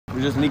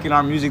We're just leaking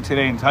our music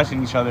today and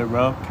touching each other,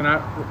 bro. Can I?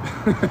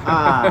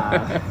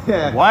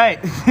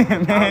 What?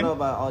 Man? I don't know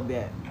about all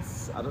that.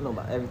 I don't know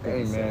about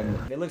everything. Hey, man.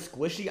 They look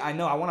squishy. I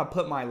know. I want to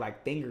put my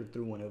like finger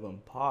through one of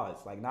them. Pause.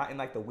 Like not in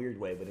like the weird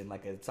way, but in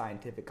like a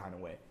scientific kind of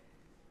way.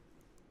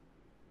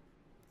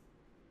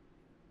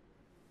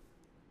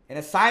 In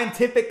a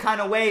scientific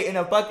kind of way, in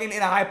a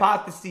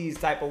hypotheses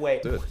type of way.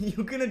 Dude.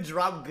 You gonna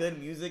drop good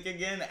music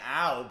again?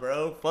 Ow,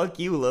 bro. Fuck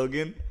you,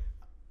 Logan.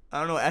 I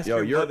don't know. Ask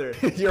your mother.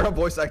 You're on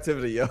voice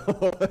activity, yo.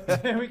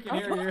 We can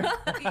hear you.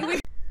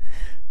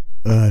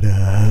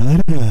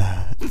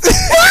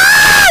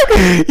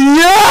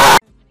 Yeah.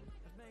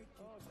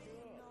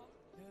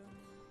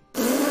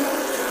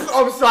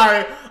 I'm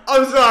sorry.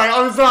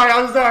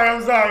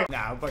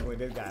 Nah, I'm fucking with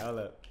this guy. Hold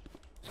up.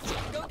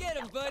 Go get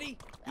him, buddy.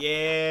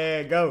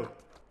 Yeah, go.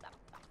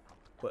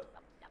 What?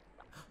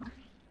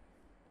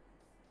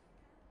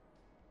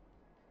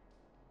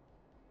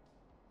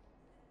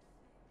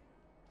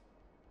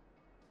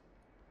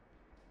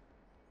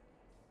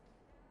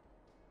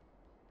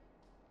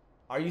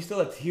 Are you still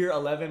a tier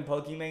 11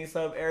 Pokemon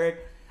sub,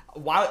 Eric?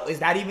 Why is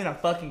that even a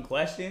fucking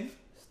question?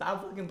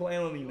 Stop fucking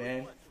playing with me,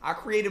 man. I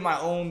created my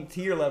own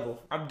tier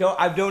level. I've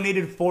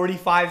donated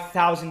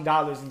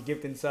 $45,000 in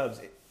gift and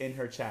subs in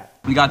her chat.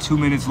 We got 2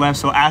 minutes left,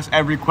 so ask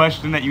every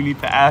question that you need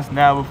to ask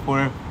now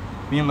before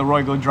me and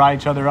Leroy go dry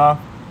each other off.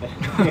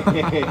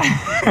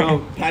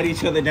 Bro, pat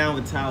each other down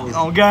with towels.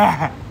 Oh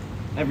God.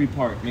 Every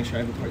part. Make sure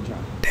every part dry.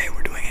 Today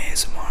we're doing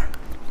ASMR.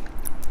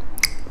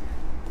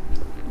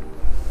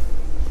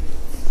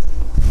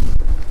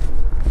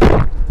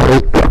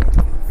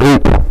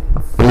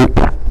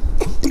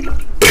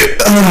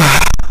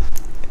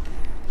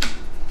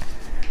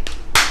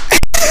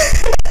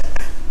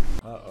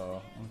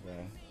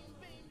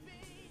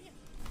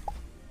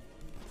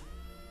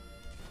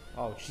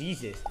 Oh,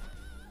 Jesus.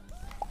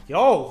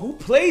 Yo, who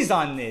plays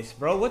on this,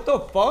 bro? What the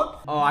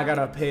fuck? Oh, I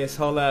gotta piss.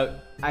 Hold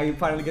up. I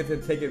finally get to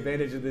take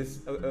advantage of this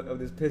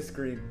piss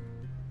screen.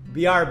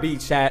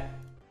 BRB, chat.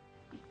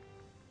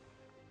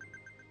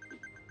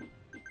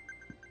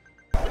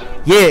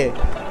 Yeah.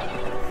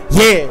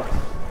 Yeah.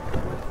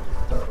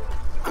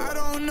 I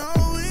don't know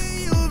where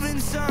you've been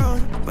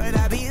sold, but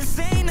I be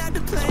insane not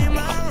to play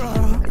my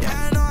role. Yeah,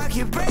 I know I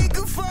can break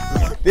a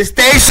fall. The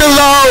station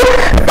low,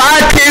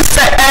 5 kids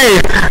say,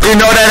 hey, you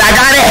know that I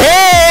got a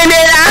hand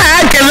and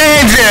I can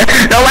land you.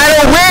 No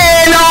matter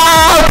when or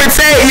I'll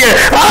protect you.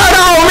 Hold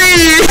on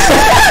me.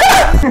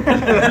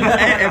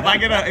 Hey, if I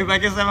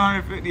get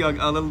 750,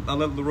 I'll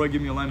let Leroy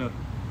give me a lineup.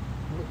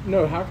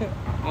 No, how can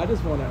I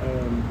just want to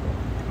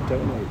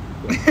donate?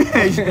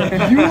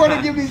 You want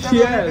to give me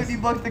 750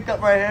 bucks to cut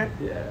my hair?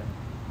 Yeah.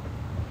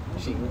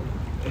 She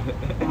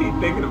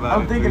thinking about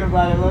it. I'm thinking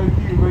about it, low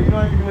key, bro. You know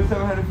I can give me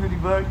 750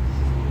 bucks.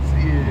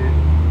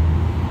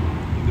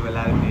 Yeah. You do a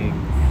lot of things.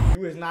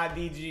 You is not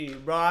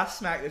DG, bro. I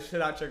smacked the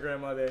shit out your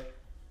grandmother.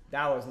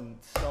 That was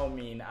so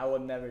mean. I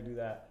would never do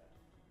that.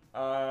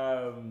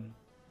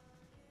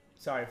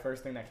 Sorry,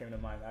 first thing that came to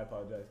mind. I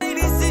apologize.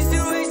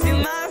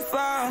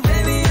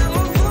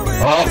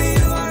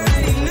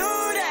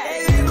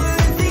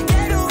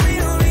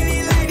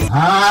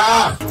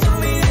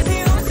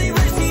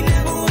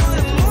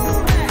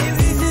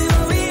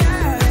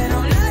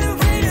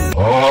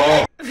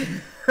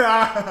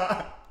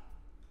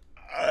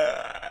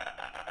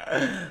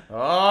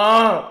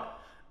 Oh.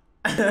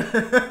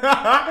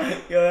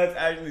 Yo, that's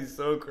actually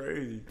so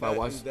crazy. If I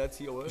watch that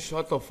TOS,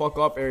 shut the fuck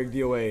up,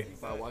 ERICDOA.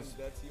 If I watch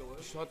that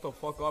TOS, shut the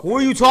fuck up. Who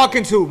are you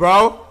talking to,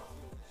 bro?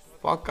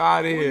 Fuck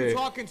out of here. Who are you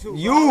talking to, bro?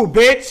 You,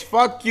 bitch.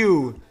 Fuck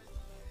you.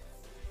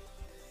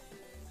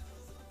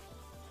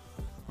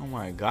 Oh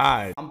my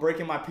God. I'm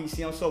breaking my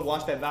PC. I'm so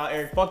watch that Val,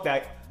 Eric. Fuck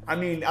that. I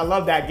mean, I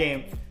love that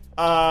game.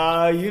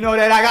 You know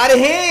that I got a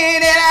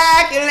hand that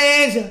I can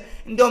lend you.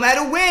 No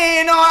matter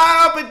when or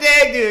I'll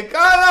protect you.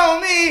 Call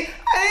on me.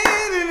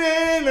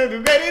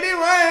 Ready to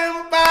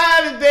run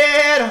by the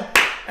dead.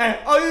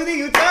 Oh, you think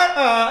you turn?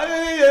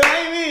 You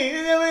like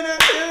me?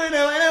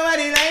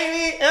 Nobody like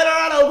me.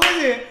 Eldorado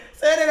pussy.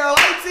 Said it all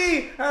white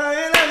tea.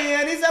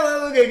 I need someone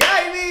who can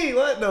guide me.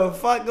 What the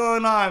fuck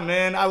going on,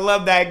 man? I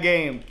love that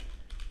game.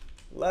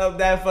 Love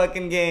that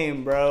fucking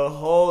game, bro.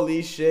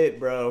 Holy shit,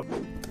 bro.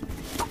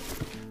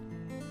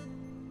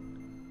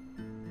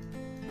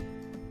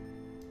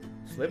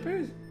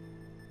 Slippers?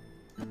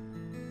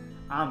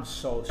 I'm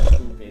so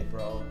stupid,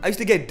 bro. I used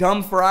to get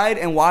dumb fried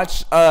and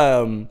watch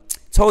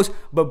Toast,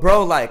 but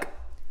bro, like,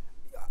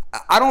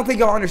 I don't think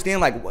y'all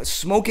understand, like,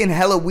 smoking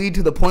hella weed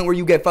to the point where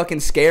you get fucking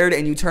scared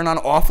and you turn on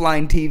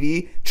offline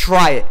TV.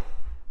 Try it.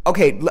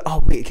 Okay,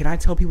 oh wait, can I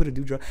tell people to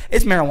do drugs?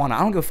 It's marijuana, I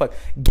don't give a fuck.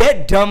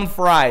 Get dumb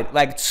fried,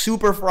 like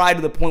super fried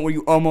to the point where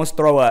you almost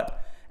throw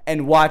up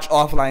and watch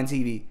offline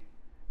TV.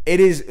 It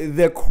is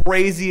the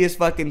craziest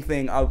fucking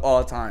thing of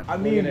all time. I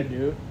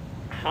mean,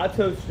 hot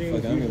tub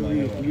streams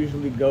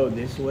usually go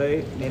this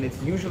way, and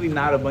it's usually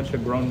not a bunch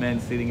of grown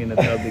men sitting in the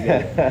tub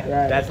together. Right.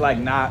 That's like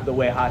not the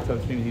way hot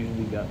tub streams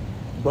usually go.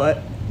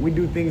 But we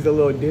do things a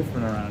little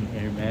different around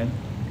here, man.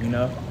 You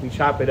know, we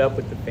chop it up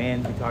with the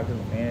fans. We talk to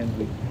the fans.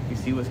 We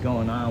see what's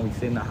going on. We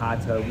sit in the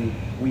hot tub.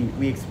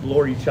 We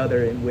explore each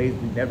other in ways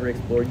we've never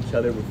explored each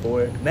other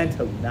before.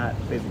 Mentally, not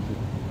physically.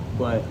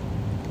 But,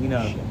 you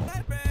know.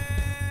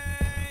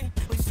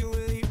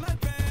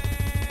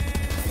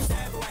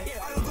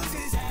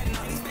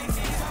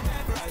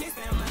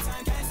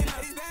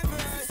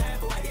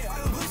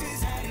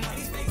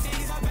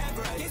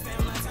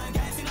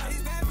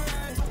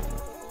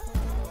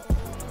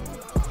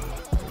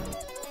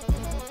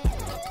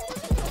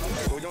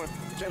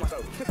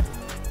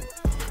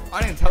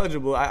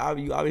 Unintelligible.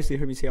 You obviously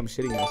heard me say I'm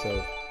shitting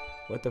myself.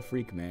 What the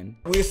freak, man?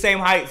 We the same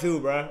height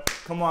too, bro.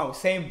 Come on,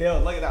 same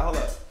build. Look at that. Hold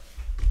up.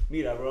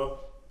 Meet up, bro.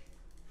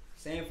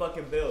 Same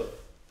fucking build.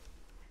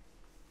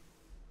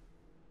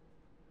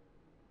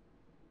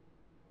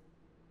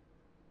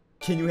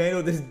 Can you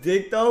handle this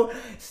dick though?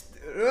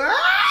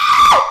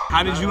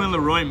 How did you and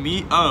Leroy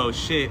meet? Oh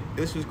shit,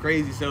 this was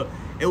crazy. So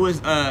it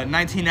was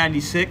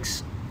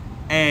 1996.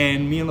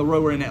 And me and Leroy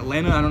were in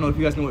Atlanta. I don't know if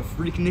you guys know what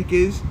Freaknik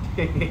is.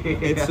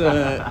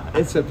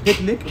 It's a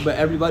picnic, but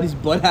everybody's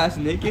butt ass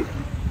naked.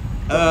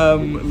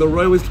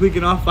 Leroy was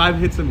tweaking off 5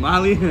 hits of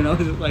Molly, and I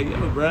was just like, yo,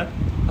 bruh,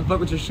 I fuck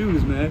with your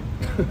shoes, man.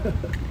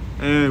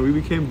 And we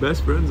became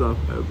best friends off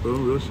that, bro.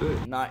 Real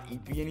shit. Not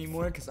EP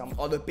anymore, because I'm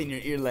all up in your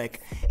ear like,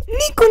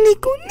 Nico,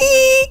 Nico,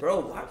 Nico.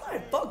 Bro, why my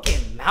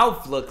fucking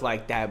mouth look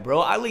like that,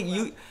 bro?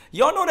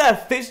 Y'all know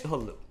that fish.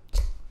 Hold up.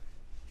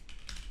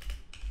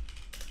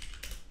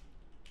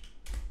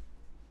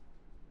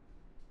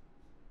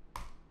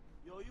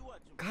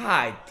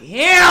 God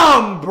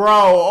damn, bro.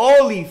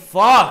 Holy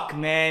fuck,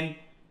 man.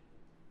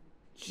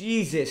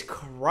 Jesus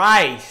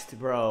Christ,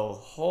 bro.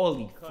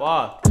 Holy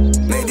fuck.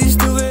 Make this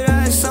stupid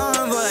ass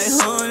song, but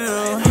hold on.